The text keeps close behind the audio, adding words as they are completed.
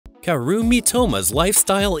Kaoru Mitoma's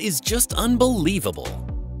lifestyle is just unbelievable.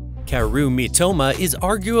 Kaoru Mitoma is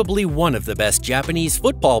arguably one of the best Japanese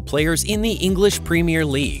football players in the English Premier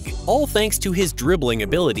League, all thanks to his dribbling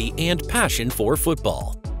ability and passion for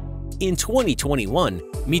football. In 2021,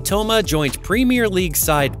 Mitoma joined Premier League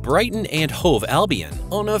side Brighton Hove Albion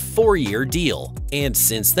on a 4-year deal, and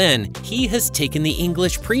since then, he has taken the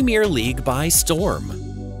English Premier League by storm.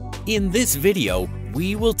 In this video,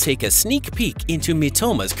 we will take a sneak peek into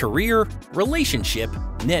Mitoma's career, relationship,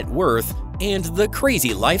 net worth, and the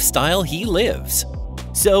crazy lifestyle he lives.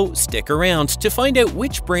 So stick around to find out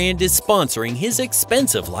which brand is sponsoring his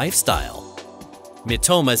expensive lifestyle.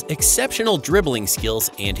 Mitoma's exceptional dribbling skills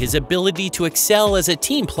and his ability to excel as a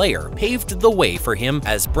team player paved the way for him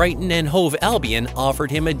as Brighton Hove Albion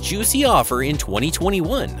offered him a juicy offer in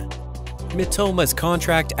 2021. Mitoma's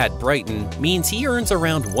contract at Brighton means he earns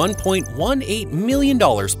around $1.18 million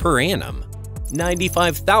per annum,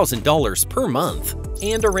 $95,000 per month,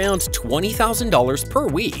 and around $20,000 per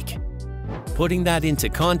week. Putting that into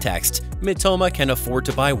context, Mitoma can afford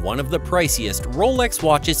to buy one of the priciest Rolex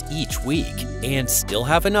watches each week and still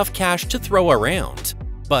have enough cash to throw around.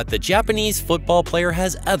 But the Japanese football player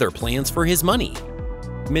has other plans for his money.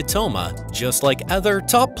 Mitoma, just like other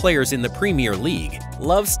top players in the Premier League,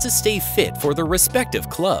 loves to stay fit for their respective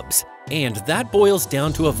clubs, and that boils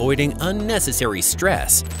down to avoiding unnecessary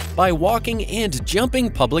stress by walking and jumping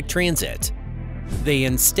public transit. They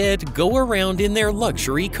instead go around in their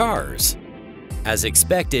luxury cars. As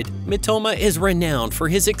expected, Mitoma is renowned for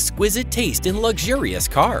his exquisite taste in luxurious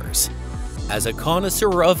cars. As a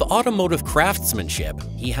connoisseur of automotive craftsmanship,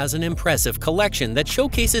 he has an impressive collection that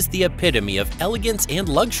showcases the epitome of elegance and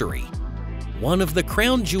luxury. One of the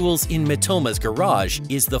crown jewels in Mitoma's garage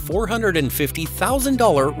is the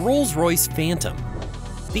 $450,000 Rolls-Royce Phantom.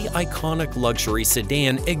 The iconic luxury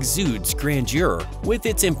sedan exudes grandeur with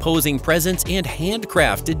its imposing presence and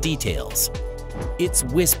handcrafted details. Its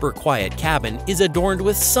whisper-quiet cabin is adorned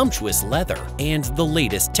with sumptuous leather and the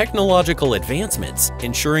latest technological advancements,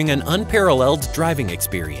 ensuring an unparalleled driving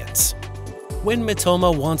experience. When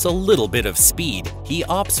Mitoma wants a little bit of speed, he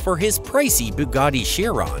opts for his pricey Bugatti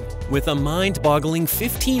Chiron with a mind-boggling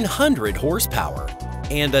 1,500 horsepower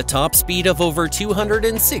and a top speed of over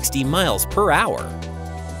 260 miles per hour.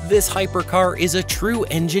 This hypercar is a true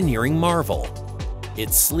engineering marvel.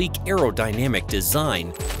 Its sleek aerodynamic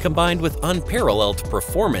design, combined with unparalleled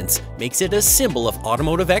performance, makes it a symbol of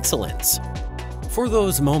automotive excellence. For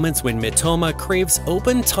those moments when Mitoma craves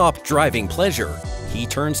open-top driving pleasure, he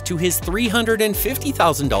turns to his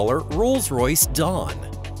 $350,000 Rolls-Royce Dawn.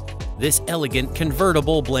 This elegant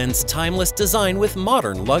convertible blends timeless design with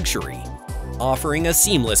modern luxury, offering a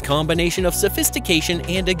seamless combination of sophistication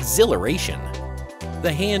and exhilaration.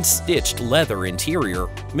 The hand-stitched leather interior,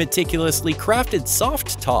 meticulously crafted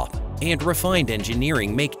soft top, and refined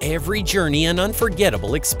engineering make every journey an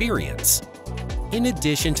unforgettable experience. In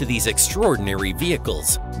addition to these extraordinary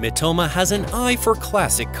vehicles, Mitoma has an eye for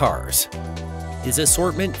classic cars. His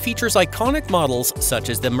assortment features iconic models such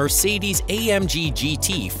as the Mercedes-AMG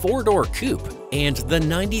GT 4-door coupe and the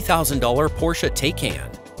 $90,000 Porsche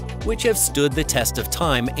Taycan, which have stood the test of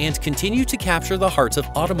time and continue to capture the hearts of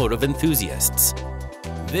automotive enthusiasts.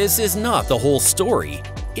 This is not the whole story.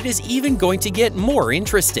 It is even going to get more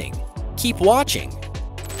interesting. Keep watching.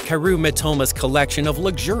 Kaoru Mitoma's collection of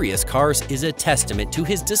luxurious cars is a testament to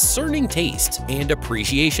his discerning taste and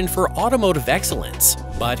appreciation for automotive excellence,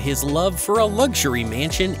 but his love for a luxury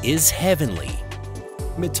mansion is heavenly.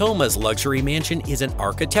 Mitoma's luxury mansion is an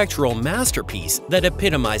architectural masterpiece that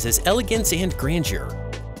epitomizes elegance and grandeur.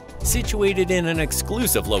 Situated in an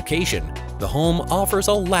exclusive location, the home offers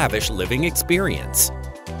a lavish living experience.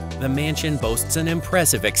 The mansion boasts an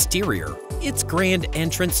impressive exterior. Its grand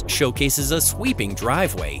entrance showcases a sweeping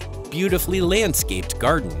driveway, beautifully landscaped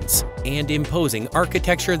gardens, and imposing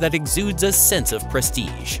architecture that exudes a sense of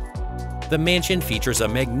prestige. The mansion features a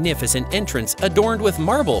magnificent entrance adorned with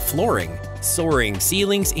marble flooring, soaring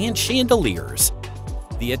ceilings, and chandeliers.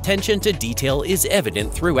 The attention to detail is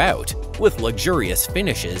evident throughout, with luxurious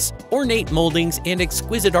finishes, ornate moldings, and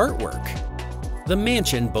exquisite artwork. The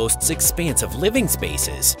mansion boasts expansive living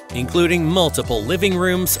spaces, including multiple living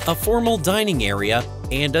rooms, a formal dining area,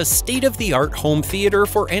 and a state-of-the-art home theater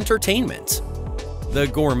for entertainment. The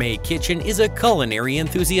gourmet kitchen is a culinary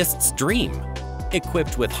enthusiast's dream,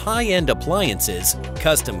 equipped with high-end appliances,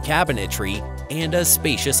 custom cabinetry, and a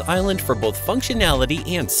spacious island for both functionality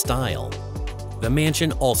and style. The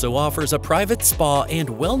mansion also offers a private spa and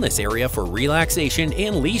wellness area for relaxation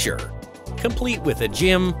and leisure, complete with a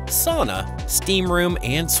gym, sauna, steam room,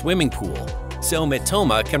 and swimming pool, so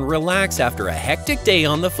Mitoma can relax after a hectic day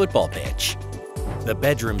on the football pitch. The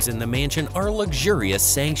bedrooms in the mansion are luxurious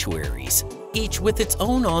sanctuaries, each with its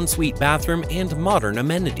own ensuite bathroom and modern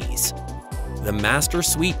amenities. The master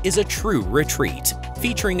suite is a true retreat,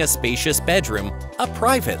 featuring a spacious bedroom, a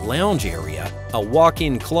private lounge area, a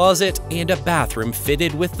walk-in closet, and a bathroom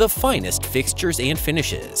fitted with the finest fixtures and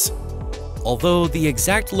finishes. Although the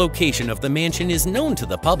exact location of the mansion is known to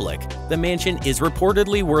the public, the mansion is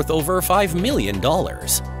reportedly worth over $5 million.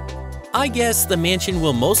 I guess the mansion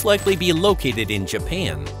will most likely be located in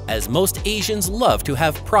Japan, as most Asians love to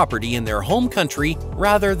have property in their home country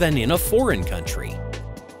rather than in a foreign country.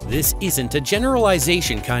 This isn't a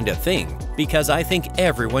generalization kind of thing, because I think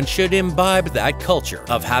everyone should imbibe that culture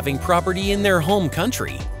of having property in their home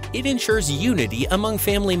country. It ensures unity among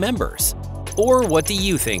family members. Or what do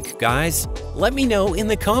you think, guys? Let me know in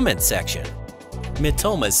the comments section.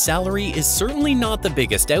 Mitoma's salary is certainly not the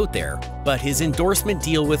biggest out there, but his endorsement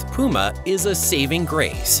deal with Puma is a saving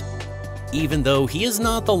grace. Even though he is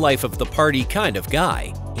not the life of the party kind of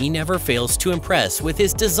guy, he never fails to impress with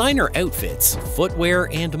his designer outfits, footwear,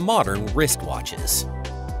 and modern wristwatches.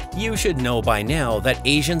 You should know by now that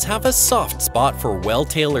Asians have a soft spot for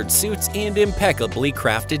well-tailored suits and impeccably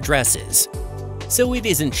crafted dresses. So it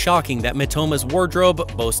isn't shocking that Mitoma's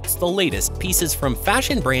wardrobe boasts the latest pieces from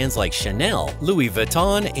fashion brands like Chanel, Louis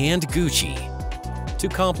Vuitton, and Gucci. To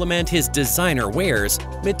complement his designer wares,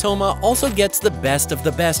 Mitoma also gets the best of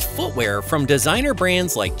the best footwear from designer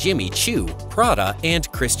brands like Jimmy Choo, Prada,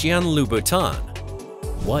 and Christian Louboutin.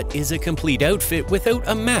 What is a complete outfit without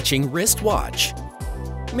a matching wristwatch?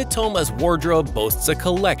 Mitoma's wardrobe boasts a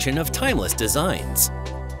collection of timeless designs.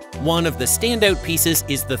 One of the standout pieces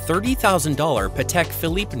is the $30,000 Patek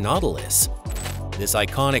Philippe Nautilus. This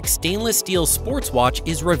iconic stainless steel sports watch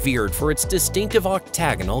is revered for its distinctive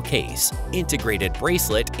octagonal case, integrated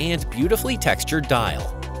bracelet, and beautifully textured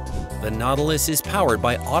dial. The Nautilus is powered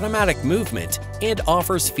by automatic movement and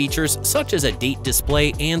offers features such as a date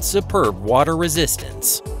display and superb water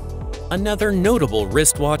resistance. Another notable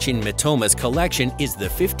wristwatch in Mitoma's collection is the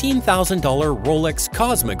 $15,000 Rolex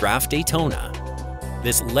Cosmograph Daytona.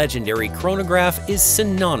 This legendary chronograph is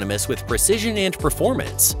synonymous with precision and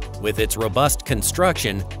performance. With its robust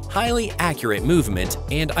construction, highly accurate movement,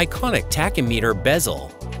 and iconic tachymeter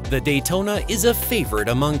bezel, the Daytona is a favorite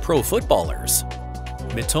among pro footballers.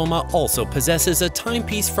 Mitoma also possesses a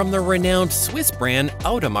timepiece from the renowned Swiss brand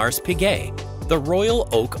Audemars Piguet, the Royal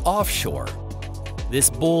Oak Offshore. This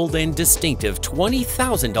bold and distinctive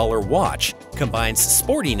 $20,000 watch combines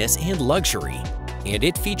sportiness and luxury, and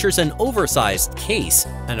it features an oversized case,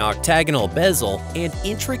 an octagonal bezel, and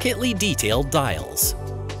intricately detailed dials.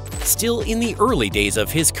 Still in the early days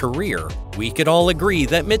of his career, we could all agree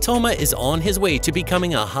that Mitoma is on his way to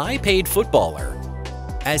becoming a high-paid footballer,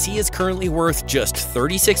 as he is currently worth just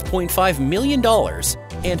 $36.5 million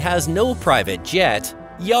and has no private jet,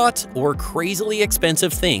 yacht, or crazily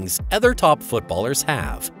expensive things other top footballers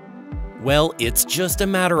have. Well, it's just a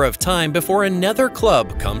matter of time before another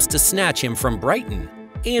club comes to snatch him from Brighton,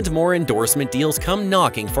 and more endorsement deals come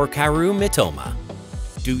knocking for Kaoru Mitoma.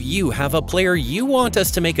 Do you have a player you want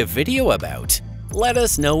us to make a video about? Let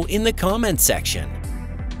us know in the comments section.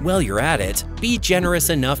 While you're at it, be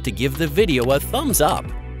generous enough to give the video a thumbs up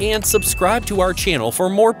and subscribe to our channel for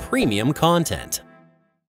more premium content.